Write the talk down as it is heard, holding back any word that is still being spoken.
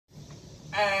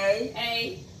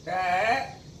A.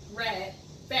 Rat. Rat. Rat.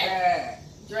 Fat.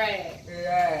 Drag.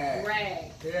 Rat.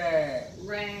 Rag. Rat.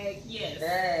 Rag. Yes.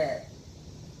 Rat.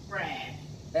 Rag.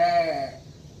 Rat.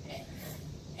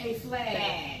 A flag.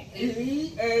 Bag.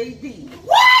 EAD.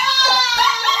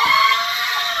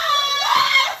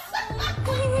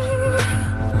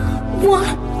 One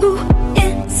who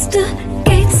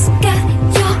instigates, get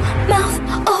your mouth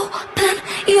open,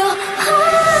 your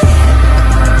heart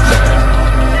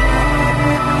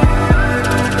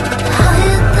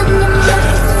higher than the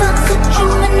motherfucker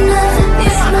dreaming of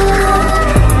is my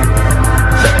life.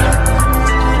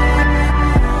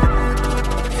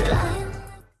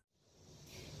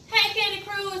 Hey Candy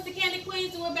Crew, it's the Candy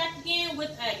Queens and we're back again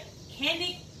with a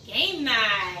Candid game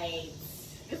night.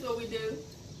 This is what we do.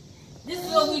 This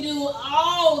is what we do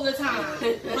all the time.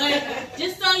 But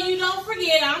just so you don't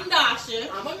forget, I'm Doshia.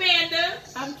 I'm Amanda.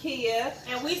 I'm Kia.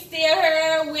 And we still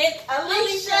here with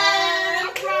Alicia.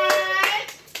 Right.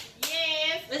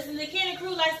 Yes. Listen, the Candy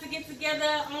Crew likes to get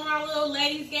together on our little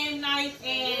ladies game night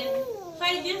and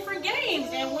play different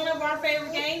games. And one of our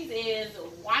favorite games is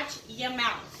Watch Your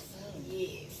Mouth.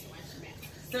 Yes, Watch Your Mouth.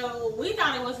 So we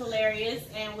thought it was hilarious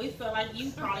and we feel like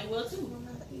you probably will too.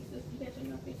 Yeah,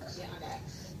 I got it.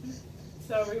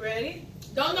 So we ready?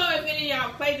 Don't know if any of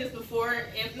y'all played this before.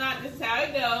 If not, this is how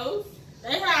it goes.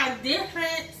 They have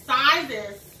different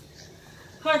sizes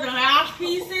for the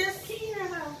mouthpieces.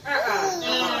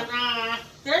 And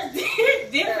there's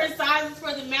different sizes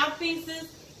for the mouthpieces.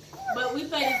 But we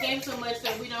play this game so much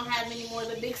that we don't have any more of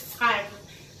the big sizes.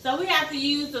 So we have to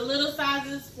use the little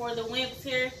sizes for the wimps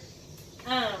here.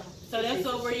 So that's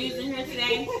what we're using here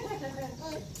today.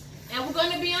 And we're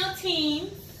going to be on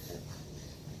teams.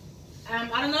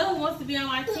 I don't know who wants to be on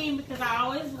my team because I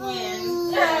always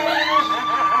win.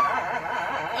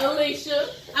 Alicia.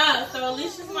 Oh, so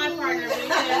Alicia's my partner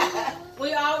because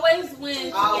we always win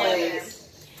together.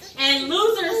 Always. And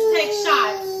losers take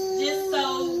shots, just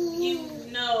so you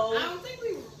know. I don't think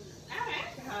we out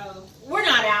alcohol. We're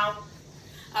not out.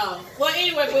 Oh. Well,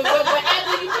 anyway, but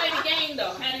how do you play the game,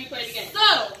 though? How do you play the game?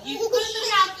 So, you put the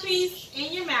mouthpiece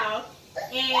in your mouth,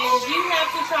 and you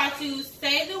have to try to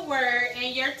say the word,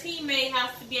 and your teammate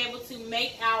has to be able to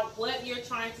make out what you're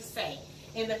trying to say.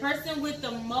 And the person with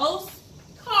the most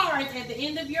cards at the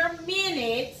end of your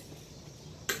minute,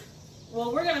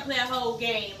 well, we're going to play a whole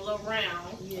game, a little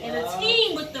round. Yeah. And the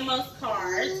team with the most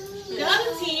cards, the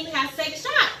other team has to take a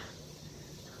shot.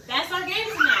 That's our game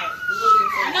tonight.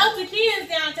 I know Takia's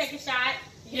down to take a shot.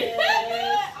 Yeah.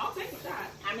 I'll take a shot.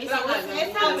 I mean, But so I'm not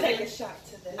let's gonna help take it. a shot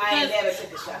to this. I ain't never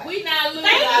took a shot. We not losing.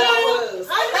 Thank I you. lose.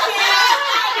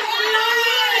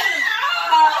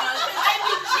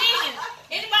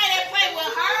 Anybody that played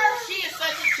with her, she is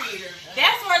such a cheater.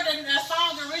 That's where the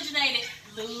song originated.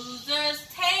 Losers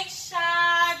take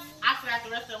shots. I forgot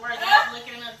the rest of the words. I was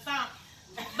looking at the song.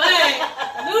 But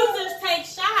losers take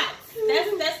shots.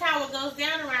 That's how it goes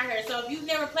down around here. So if you've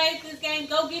never played this game,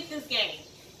 go get this game.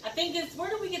 I think it's, where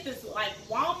do we get this? Like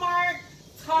Walmart,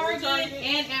 Target,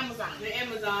 and Amazon. The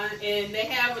Amazon, and they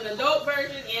have an adult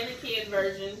version and a kid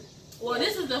version. Well,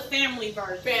 this is the family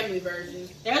version. Family version.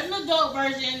 There's an adult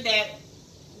version that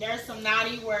there's some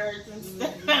naughty words and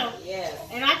stuff. Yeah.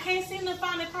 And I can't seem to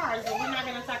find the cards, but we're not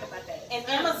going to talk about that. And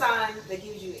Amazon, that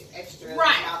gives you extra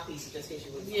Right. mouthpieces just in case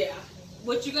you lose. Yeah.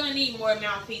 But you're going to need more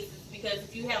mouthpieces because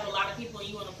if you have a lot of people and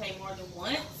you want to play more than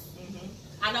once,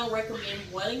 I don't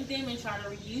recommend boiling them and try to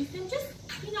reuse them. Just,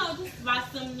 just buy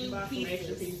some new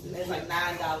pieces. It's like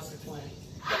 $9 for 20.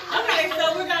 Okay,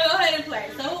 so we're going to go ahead and play.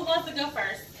 So who wants to go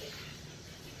first?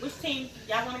 Which team?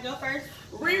 Y'all want to go first?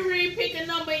 Riri, pick a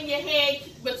number in your head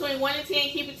between 1 and 10.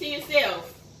 Keep it to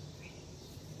yourself.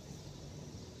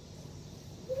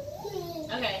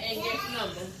 Okay, and guess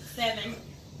number. 7.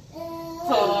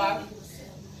 4.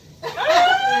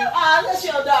 That's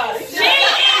your daughter.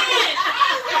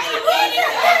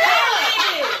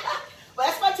 But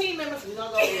that's my team members. We're going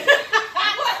to go with it.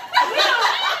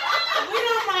 We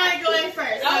don't mind going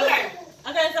first. Okay.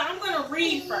 Okay, so I'm going to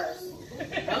read first.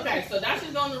 Okay, so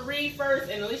Dashia's going to read first,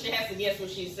 and Alicia has to guess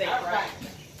what she's saying. All right.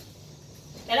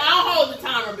 And I'll hold the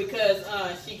timer because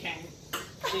she can't.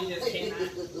 She just cannot.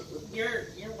 You're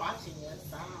watching us,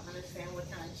 so I don't understand what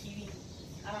kind of cheating.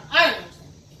 I don't understand.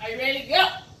 Are you ready to go?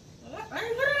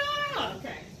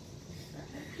 Okay.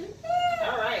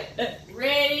 All right.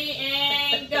 Ready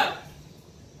and go.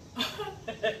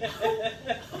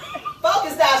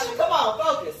 Focus, Dasha. Come on,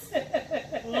 focus.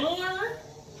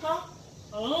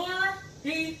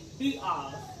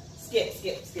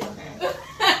 Skip.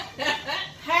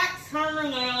 Hat,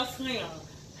 turn, and slim.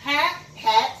 Hat,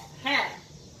 Hat, hat,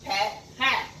 pat,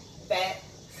 hat, fat,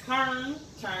 turn,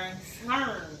 turn,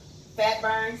 turn. Fat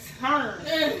burns. turn,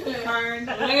 turn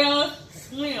left,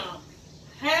 slim.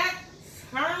 Hat,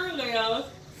 turn left,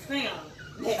 slim.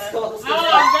 Next, come on, let's Oh, go.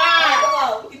 God. Come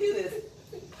on, we can do this.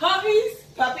 Puppies,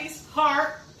 Puppies,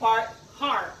 heart, part,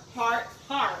 heart, heart,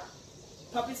 heart,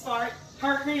 puppies fart,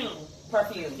 perfume.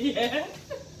 perfume. Yeah.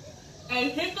 A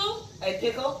pickle, A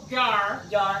pickle, jar,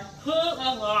 jar, full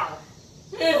of heart.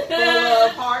 full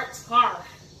of hearts, Heart,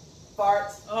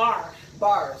 farts, heart,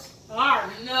 bars. heart,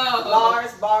 No.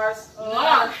 Bars, bars,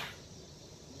 heart.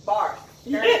 bars.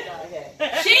 There you go. Okay.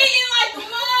 She eating like the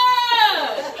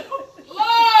mud.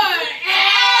 Lord.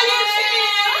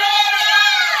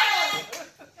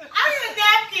 I need a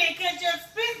napkin because your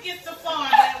spit gets so far,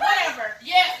 but whatever.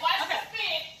 Yes, watch Okay. the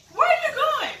spit. Where are you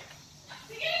going?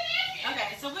 To get a napkin. Okay,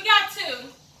 so we got two.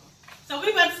 So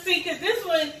we about to see, because this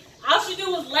one, all she do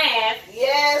was laugh.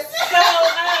 Yes. So,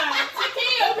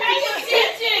 Tequila, pay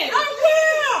attention. I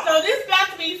will. So this about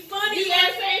to be funny. You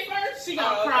gotta say first. She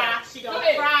gonna Oh, okay. cry. She gonna Go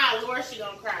ahead. cry. Lord, she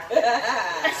gonna cry.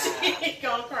 She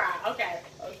gonna cry. Okay.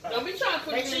 Don't be trying to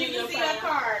put Make me sure in you your can see our phone.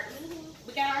 card.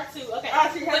 We got our two. Okay.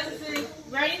 Oh, she has to see.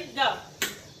 Ready? Go.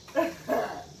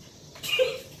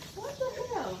 What the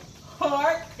hell?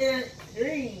 Heart and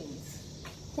dreams.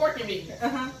 Pork and beef.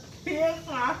 Here's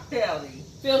my belly.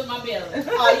 Fills my belly.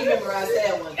 Oh, you memorized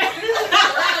that one.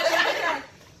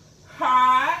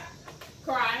 Heart.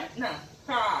 Cry. No.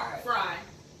 Heart. Fry.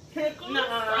 Pickles.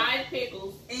 Nuh-uh. Fried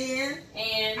pickles. And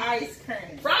And ice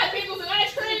cream. fried pickles and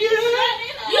ice cream. You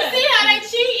see how they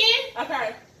cheating?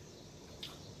 Okay.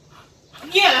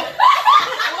 Yeah.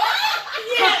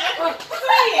 Yeah.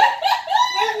 Say it.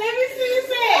 Let me see you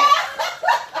say it.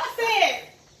 Say it.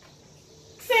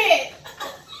 Say it.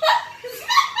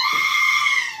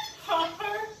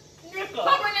 Pumpernickel.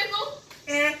 Pumpernickel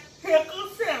And pickle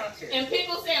sandwiches. and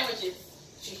pickle sandwiches.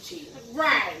 She cheated.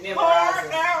 Right. Pour Memorized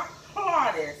it. out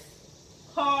hardest.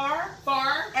 Pour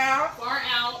Far out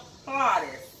out.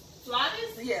 hardest.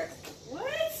 Flatus. Yes. What?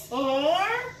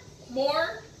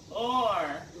 More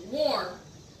Or. warm.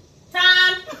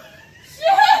 Time.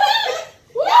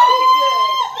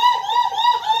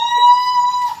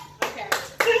 Okay.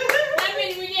 How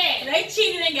many we get? They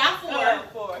cheated and got four.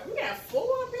 Four. We got 4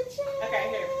 bitches. Okay,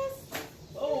 here.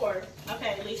 4.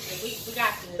 Okay, Lisa, we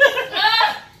got this.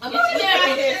 I'm a lot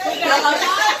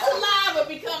of saliva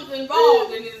becomes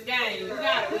involved in this game. We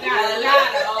got it. We A got it. lot,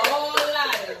 a whole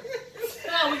lot of.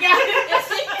 Come on, we got it.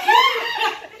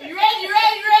 You ready?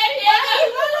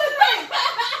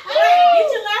 Wait, get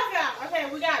your laugh out. Okay,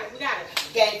 we got it. We got it.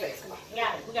 Game face. Come on. We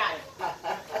got it. We got it.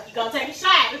 You gonna take a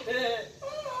shot?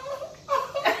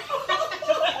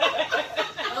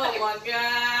 Oh my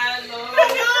God, Lord.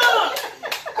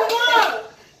 Come on.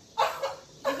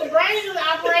 It's the brains of the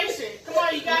operation. Come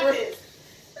on, you got this.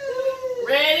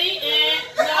 Ready and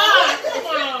Come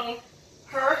on.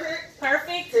 Perfect.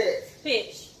 Perfect Fit.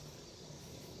 pitch.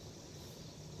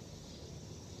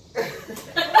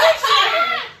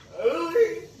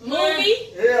 Movie.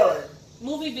 Really?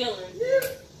 Movie villain.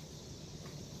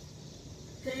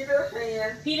 Peter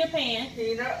Pan. Peter Pan.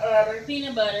 Peanut butter.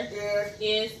 Peanut butter Is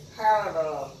is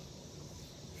Paladol.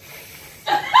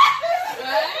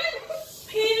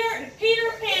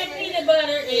 Peter Pan peanut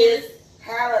butter is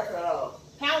Paladol.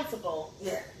 palatable.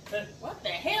 Yeah. What the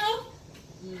hell?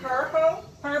 Purple.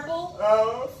 Purple,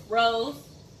 Rose. rose,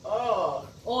 Oh.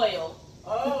 oil.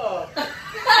 Oh.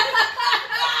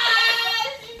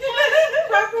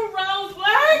 Purple rose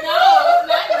what? No, it's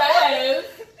not rose.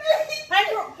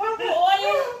 Purple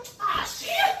oil. Ah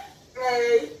shit.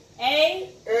 A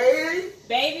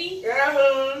baby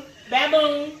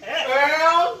baboon.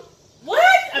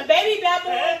 What? A baby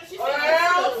baboon? She said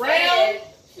that's so Round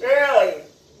sad.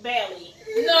 belly.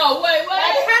 No, wait, A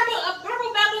what?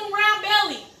 purple baboon round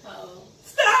belly. Oh.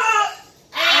 Stop.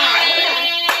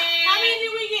 How many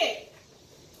did we get?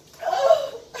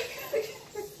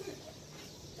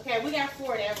 Okay, we got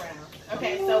 4 that round.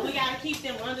 Okay, so we gotta keep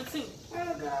them under 2.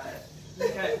 Oh, God.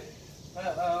 Okay.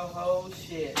 Uh-oh. Oh,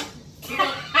 shit. We're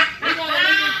gonna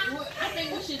I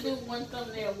think we should do one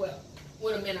thumbnail with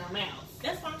them in our mouths.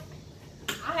 That's fine.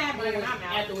 I have one in my mouth.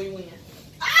 After we win.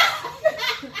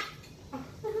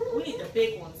 We need the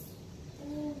big ones.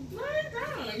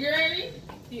 You ready?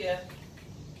 Yeah.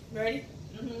 Ready?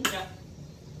 Mm-hmm. Yeah.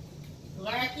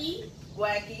 Wacky,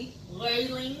 Wacky.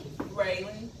 wailing,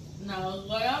 Railing. no,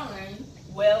 wailing,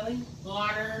 Welling.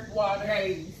 water, Water.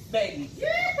 raise, Babies.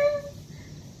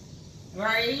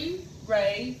 rave,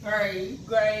 Ray. rave,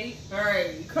 Gray.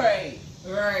 rave, Cray.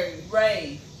 rave,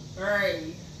 Ray.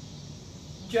 rave.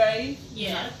 Dre.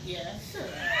 Yeah. Yeah.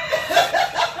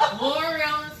 Lure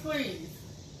on squeeze.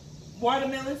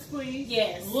 Watermelon squeeze.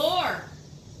 Yes. Lure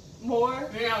More.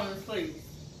 on squeeze.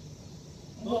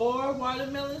 More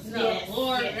watermelons? No, Yes,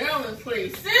 more yes. melons,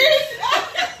 please.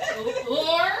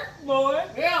 More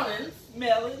Melons,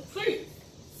 melons. please.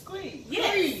 Squeeze.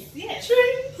 Yes. Yes.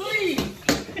 Please. Please.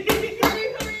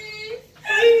 Oh,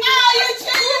 you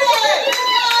cheated! Oh,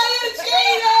 you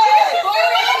cheated!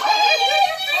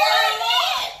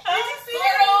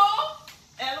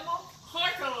 Animal.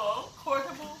 Portable.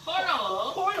 Portable.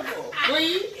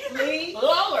 Lead.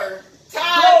 Lower.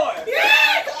 Time. Floor. Time.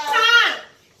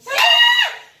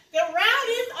 The round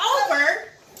is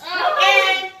over.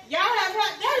 And y'all have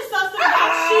had, that is so simple.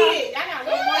 Y'all cheated. Y'all got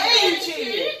one more. Hey, you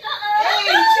cheated.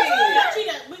 Y'all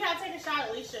cheated. We gotta take a shot,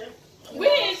 Alicia. We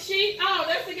didn't cheat. Oh,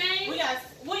 that's the game? We got.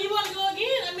 Well, you want to go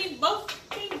again? I mean, both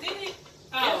teams did it.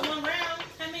 Oh. That's one round.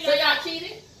 How many? So y'all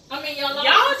cheated? I mean, y'all lost.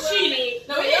 Y'all as well? cheated.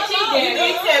 No, we didn't cheat We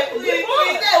that. said, please,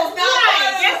 that was not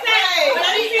Right. Yes, that. But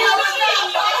let me see That what was you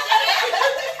not-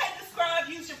 Can't describe.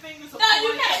 Use your fingers. No,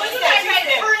 you can't. But you can't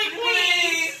say pretty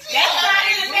please. That's not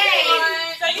in the game.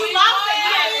 So you lost it.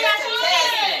 You have to have to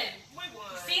test. We won.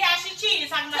 See how she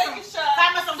cheated? Talking about some. Take a shot.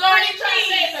 Talking about some So are you pretty trying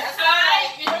to say please. it's a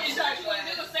tie? Is what you want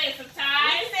to do is say it's a I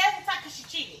tie? didn't say it's a tie because she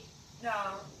cheated.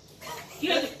 No.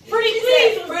 You pretty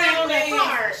please was pretty down on that please.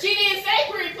 card. She didn't say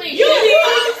pretty please. You She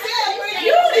did. said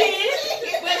You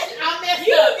did. But I messed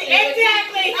You up. did.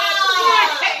 Exactly. No,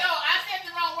 I said the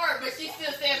wrong word, but she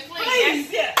still said please. Please.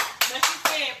 Yeah. But she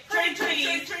said pretty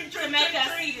please to make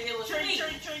us see that it was Treat. please.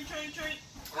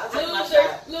 I'll take my Losers,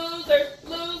 shot.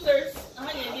 losers.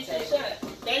 I didn't get your shot.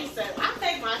 They said, I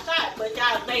take my shot, but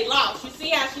y'all, they lost. You see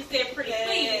how she said pretty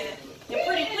please? And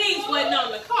pretty please wasn't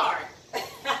on the card.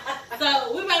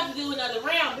 So we're about to do another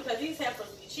round because these heifers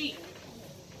be cheating.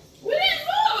 We didn't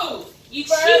lose. You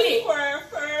cheated.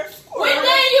 First. We y'all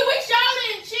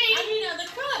didn't cheat. I need another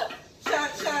cup.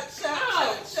 Shot.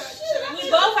 We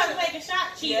both have to make a shot,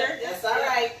 cheater. That's all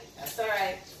right. That's all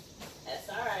right. That's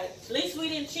all right. At least we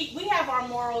didn't cheat. We have our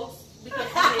morals because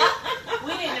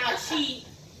we did not cheat.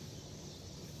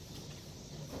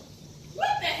 What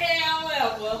the hell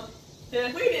ever?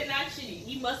 We did not cheat.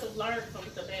 You must have learned from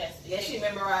the best. Yes, she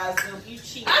memorized them. You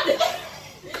cheated. I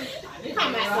didn't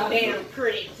Come at some damn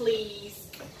pretty please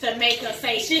to make her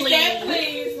say She please. said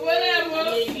please, whatever.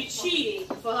 Yeah, you cheated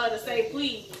for her to say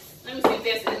please. Let me see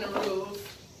if that's in the rules.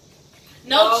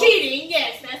 No, No. cheating.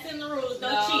 Yes, that's in the rules. No,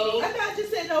 No. cheating. I thought you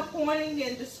said no pointing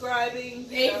and describing.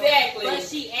 Exactly. But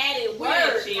she added We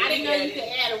didn't words. cheat, I didn't we know did you could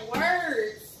add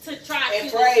words to try And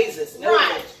to phrases. No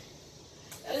Right. words.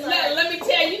 That's all right. Let me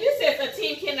tell you, this says a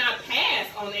team cannot pass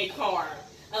on a card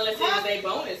unless it is a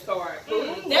bonus card. That was a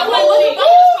bonus card. It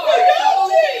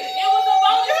was a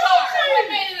bonus card. What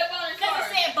made it a bonus Because card?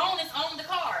 it said bonus on the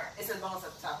card. It's a bonus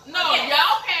at the top. No, Yes.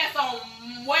 y'all pass on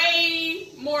way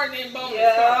more than bonus cards.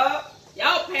 Yeah.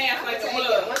 Y'all I'm pass gonna like a take it. I'm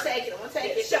mug. gonna take it. I'm gonna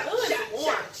take it. Shot.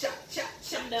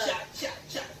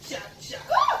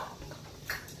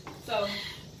 So,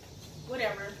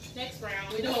 Whatever. Next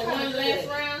round. we doing one last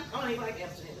round? I don't even like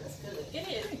Amsterdam. That's good. It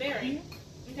is very.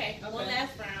 Okay, one Okay.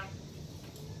 last round.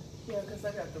 Yeah, because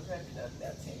I got the record of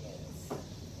that 10 minutes.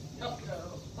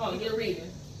 Oh, you're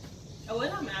reading. Oh, it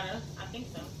don't matter. I think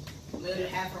so. We'll do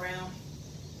half a round.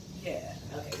 Yeah.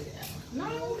 Okay, we did half a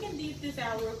No, we can deep this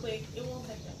out real quick. It won't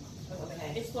take that long. round.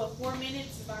 Okay. It's for 4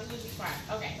 minutes. As long as you be quiet.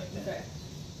 Okay. Okay.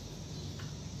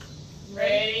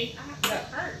 Ready? I got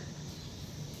hurt.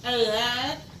 Are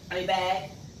you back?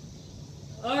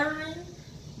 Orange.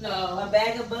 A No.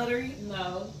 bag of buttery?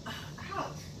 No.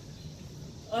 Ouch.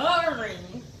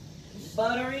 Orange.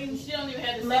 Buttering? She don't even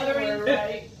have the Fluttering. second word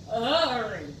right.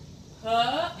 Orange.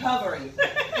 Huh? Hovering.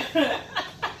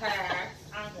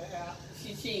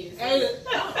 She cheated. Oh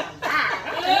my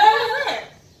God.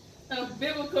 A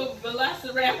biblical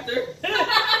velociraptor. I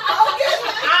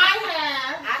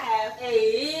have A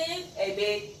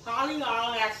big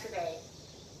polygol yesterday.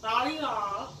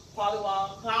 Polygol.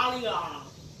 polywall.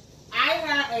 I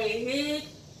have a big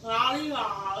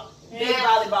polygol. Big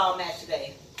volleyball match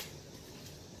today.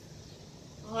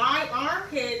 My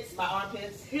armpits My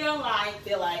armpits feel like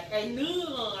feel like a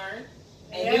newborn.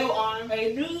 a new arm,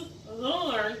 A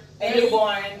newborn. a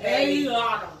newborn Baby baby,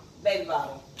 bottom. baby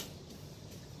bottle.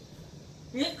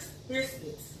 Mixed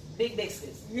biscuits. Big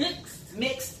biscuits. Mixed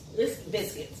Biscuits.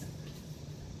 biscuits.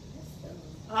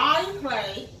 I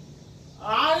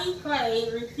play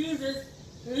refuses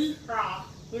beef broth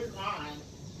with mine.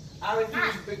 I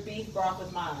refuse beef broth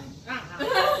with mine.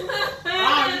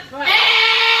 I play.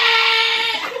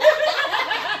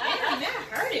 That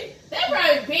hurt it. That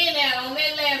probably been out on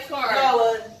that last card. No, it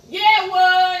wasn't. Yeah, it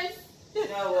was. No, it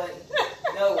wasn't.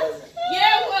 No, it wasn't.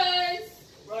 Yeah, it was.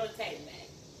 Roll the tape back.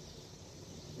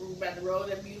 We're about to roll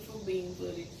that beautiful bean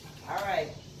footage. All right.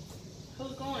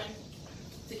 Who's going?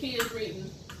 Tequila. kids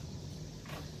reading.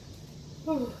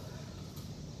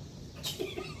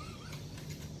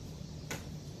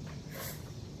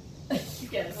 You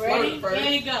gotta Ready? squirt first.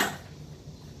 There you go.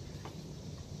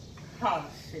 Oh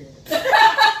shit.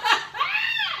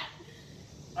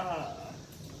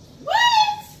 What?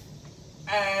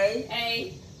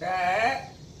 A.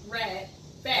 That. Rat.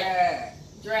 Fat. That.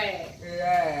 Drag.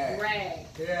 That.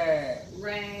 Rag. That.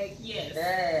 Rag. Yes.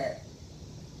 That.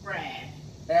 Brad.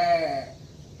 That.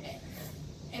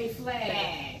 A flag.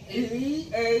 Bag.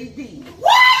 EAD.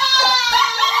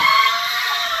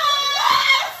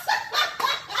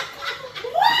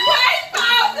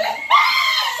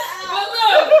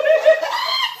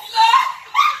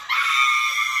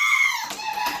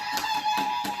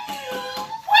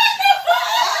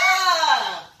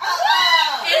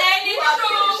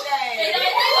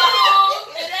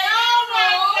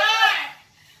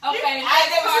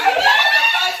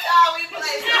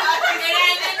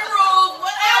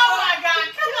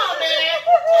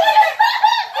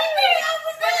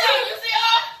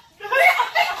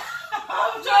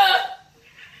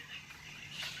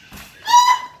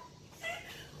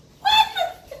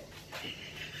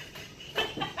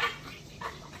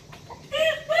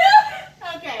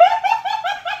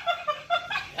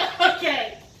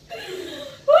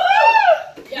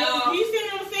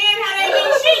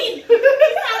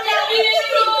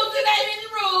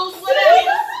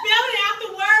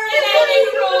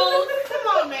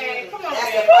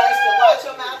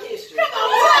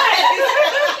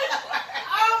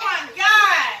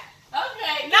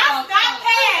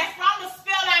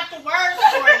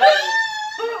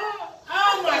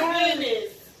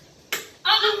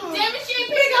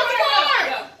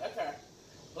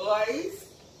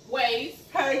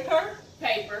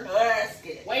 Paper.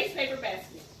 Basket. Waste paper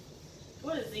basket.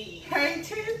 What is these?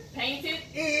 Painted Painted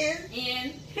in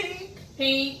in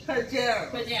pink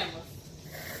pajamas. pajamas.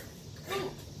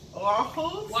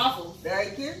 Waffles. Waffles.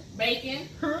 Bacon. Bacon.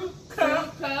 Fruit Fruit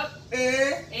cup. cup.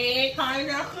 Egg.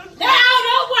 Pineapple. No,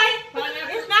 wait. Pineapple.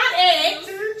 It's not eggs.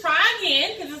 Try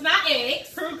again, because it's not eggs.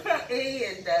 Fruit cup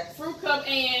and Fruit cup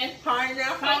and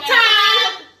pineapple. Pineapple.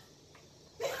 Time.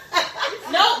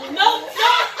 No.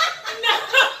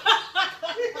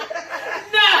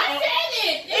 I said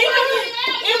it.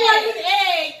 It wasn't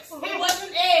eggs. It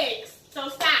wasn't eggs. So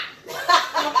stop.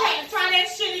 Okay, try that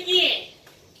shit again.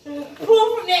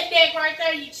 Pull from that deck right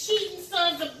there, you cheating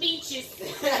sons of beaches.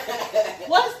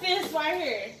 What's this right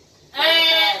here?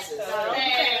 Passes.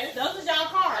 Okay. Those are y'all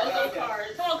cards. Those are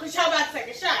cards. Come on, because y'all about to take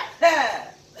a shot. Ha.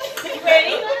 You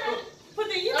ready? Put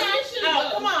the, you Oh, know. you should Oh,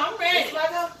 go. come on, I'm ready.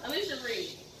 Alicia Reed.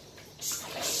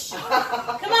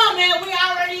 Come on, man, we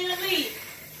already in the lead.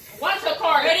 Watch her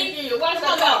card. Ready? Watch her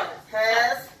Come on, card.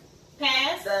 Pass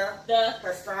Pass the the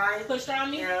pastrami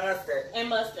pastrami and mustard. and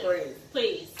mustard. Please.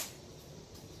 Please.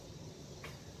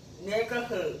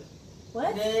 Nigga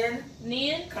What? Then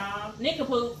Nin? come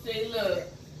Nickapoo. Say, look.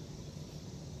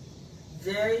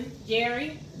 Jerry.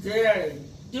 Jerry. Jerry.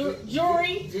 Jury.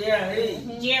 Jerry. Jerry.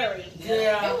 Jerry.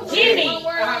 Jimmy. One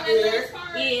word on that next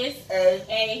card. Is A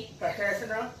a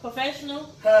professional professional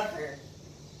husband.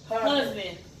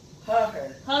 husband.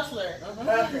 Husband. Hustler.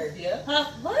 Husband. Yeah.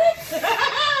 What?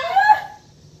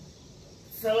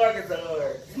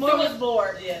 Smorgasbord.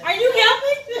 Smorgasbord. Yeah. Are you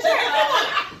helping? Sure, come on.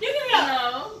 You can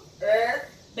help. No.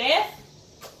 Beth?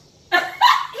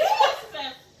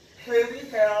 Fruity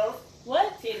Hills.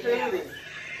 What? Fruity.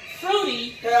 Fruity.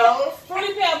 Hills.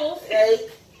 Fruity Pebbles. Eight.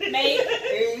 Make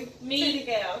Eat. me.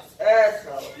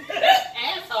 Asshole.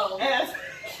 Asshole.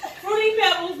 Fruity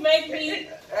Pebbles make me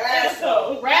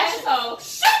Asshole. rational.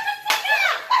 Shut the fuck up!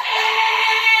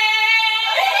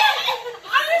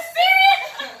 Are you serious?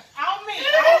 On me. On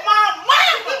my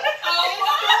mama.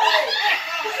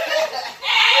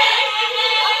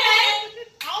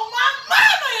 On my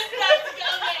mama it's got to go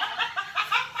down.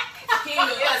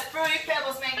 Yes, Fruity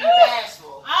Pebbles make me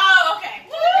bashful. Oh, okay.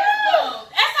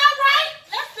 That's all right.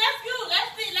 That's good.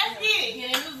 Let's get it. Get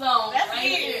in the zone. Let's right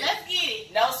get here. it. Let's get it.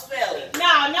 No spelling. No,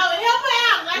 help her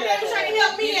out. Like they were trying to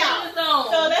help me Get in out. the zone.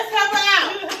 So let's help her out.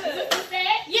 Is this the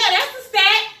stat? Yeah, that's the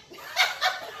stat.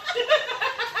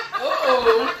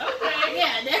 Uh-oh. Okay.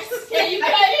 Yeah, that's the stat. Can you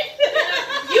cut it?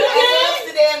 You I good? lost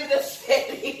to them the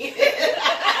city.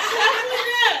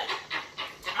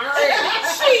 I'm ready.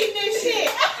 Cheating this shit.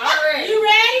 I'm ready. You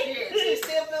ready? Here. She's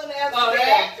still feeling the Oh, alphabet.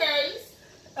 that case.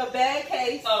 A bad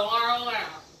case Oh, arm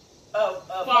around. of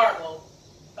Marble.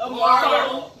 A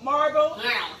Marble. marble.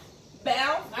 Now.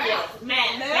 Bounce. Now.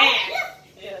 Math.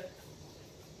 Yeah.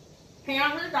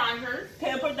 Pamper diapers.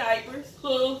 Pamper diapers.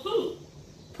 Full of food.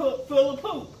 Full of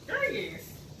poop. There it is.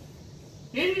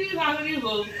 Here it is. How many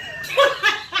boo? Here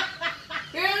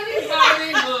it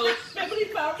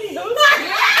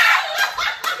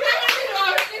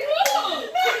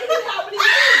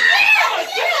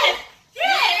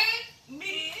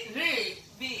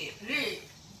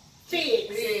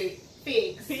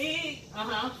Figs. Pig.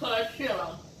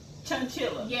 Chinchilla.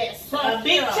 Chinchilla. Yes. A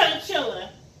big chinchilla.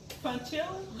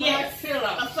 Punchilla. Yes.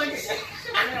 Chinchilla. A chinchilla.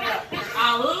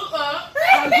 I look up.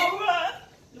 Arugula.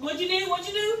 What you do? What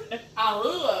you do? I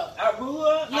look up.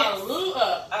 Arugula. I look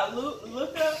up. I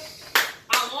look up.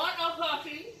 I want a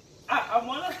puppy. I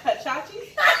want a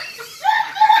hachachi.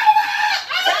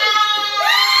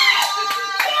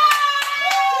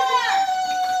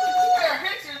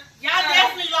 Y'all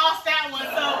definitely lost that one.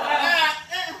 So,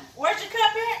 where's your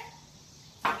cup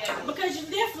at? Because you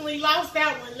definitely lost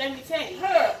that one. Let me tell you.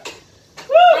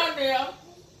 Run there. Oh,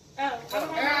 I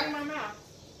don't have it in my mouth.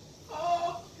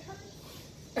 Oh.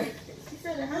 She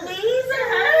said it hurt. Loser.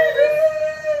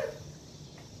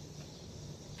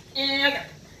 And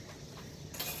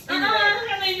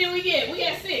how many did we get? We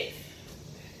got 6.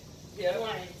 Yeah. 1,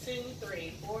 2,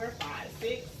 3, 4, 5,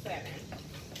 6, 7.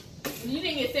 You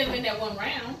didn't get 7 in that one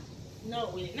round. No,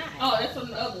 we did not. Oh, that's from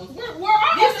the other ones. We're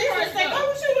all This the is first the same. one.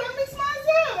 Oh, shoot, I mixed mine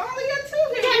up. I only got 2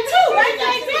 we here. got 2, right?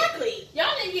 Exactly.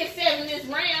 Y'all didn't get 7 this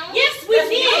round. Yes, we did.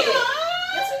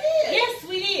 Yes, we did. Yes,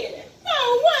 we did. No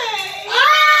way.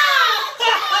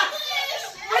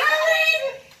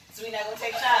 Really? So we not gonna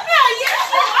take shots. Hell yes,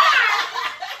 you are.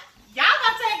 Y'all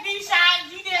gonna take these shots?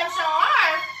 You damn sure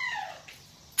are.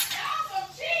 Y'all some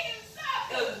cheating stuff.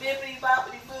 Cause bippity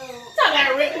boppity boo. Talk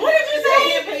about Rick. What did you say?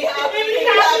 Hippity hoppity Hippity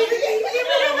hoppity.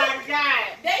 Oh my God.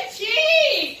 They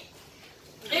cheat.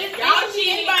 Y'all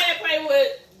cheat. Anybody that play with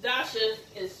Doshia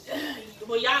is.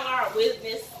 Well, y'all are a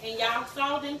witness, and y'all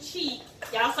saw them cheat.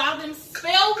 Y'all saw them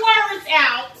spell words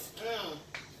out.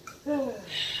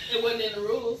 It wasn't in the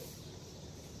rules.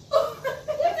 What the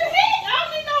heck? I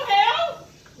don't need no help.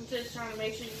 I'm just trying to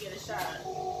make sure you get a shot.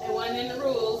 It wasn't in the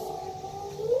rules.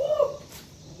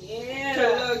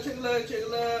 Yeah. Check a look.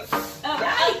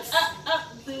 Up.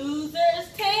 Losers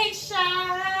take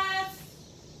shots.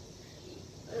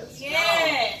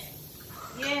 Yes.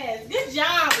 Yes. Good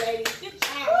job, ladies. Good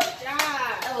job.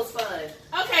 That was fun.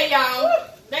 Okay, y'all.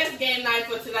 That's game night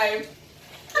for today.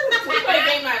 We play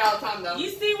game night all the time, though. You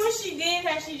see what she did?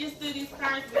 How she just threw these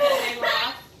cards because they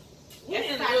lost? That's That's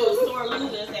in the the type of rules. sore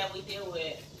losers that we deal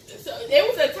with. So it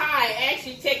was a tie,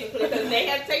 actually, technically, because they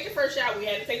had to take the first shot. We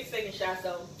had to take the second shot,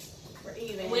 so we're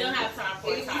even. We don't have time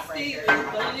for a Easy tiebreaker,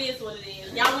 Steve. but it is what it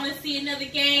is. Y'all want to see another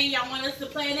game? Y'all want us to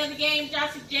play another game? Y'all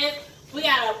suggest? We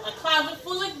got a closet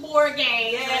full